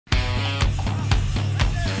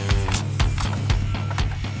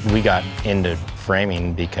We got into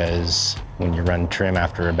framing because when you run trim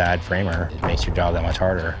after a bad framer, it makes your job that much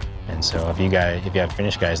harder. And so if you have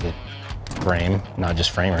finished guys that frame, not just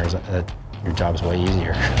framers, your job's way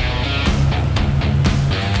easier.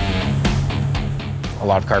 A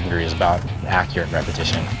lot of carpentry is about accurate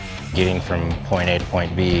repetition. Getting from point A to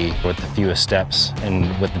point B with the fewest steps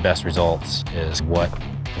and with the best results is what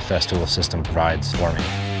the Festool system provides for me.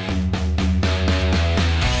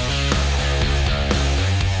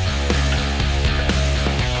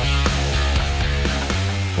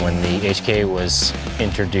 When the HK was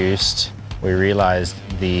introduced, we realized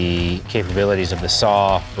the capabilities of the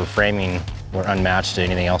saw for framing were unmatched to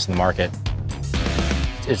anything else in the market.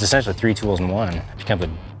 It's essentially 3 tools in one. It becomes a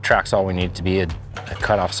track saw when you need it to be, a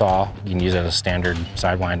cut-off saw. You can use it as a standard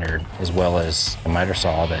sidewinder, as well as a miter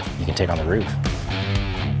saw that you can take on the roof.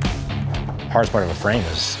 The hardest part of a frame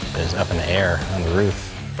is up in the air on the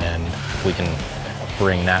roof, and if we can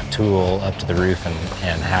bring that tool up to the roof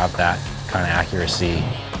and have that kind of accuracy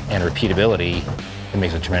and repeatability, it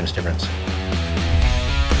makes a tremendous difference.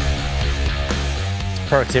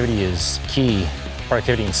 Productivity is key,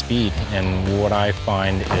 productivity and speed, and what I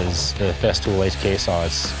find is the Festool HK saw,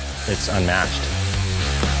 it's unmatched.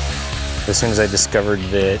 As soon as I discovered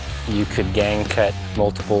that you could gang cut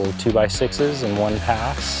multiple 2x6s in one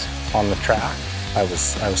pass on the track, I was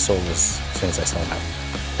sold as soon as I saw that.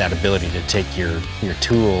 That ability to take your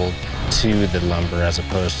tool to the lumber as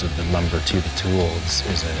opposed to the lumber to the tool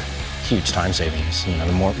is a huge time savings. You know,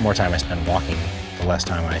 the more time I spend walking, the less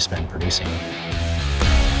time I spend producing.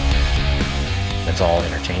 It's all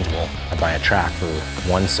interchangeable. I buy a track for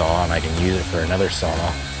one saw and I can use it for another saw,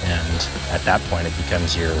 and at that point it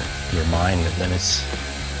becomes your mind that limits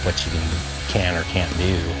what you can or can't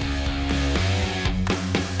do.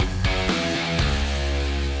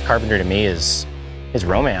 Carpentry to me is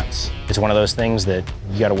romance. It's one of those things that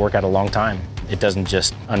you got to work at a long time. It doesn't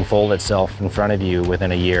just unfold itself in front of you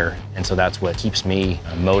within a year. And so that's what keeps me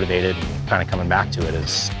motivated and kind of coming back to it,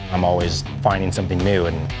 is I'm always finding something new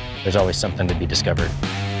and there's always something to be discovered.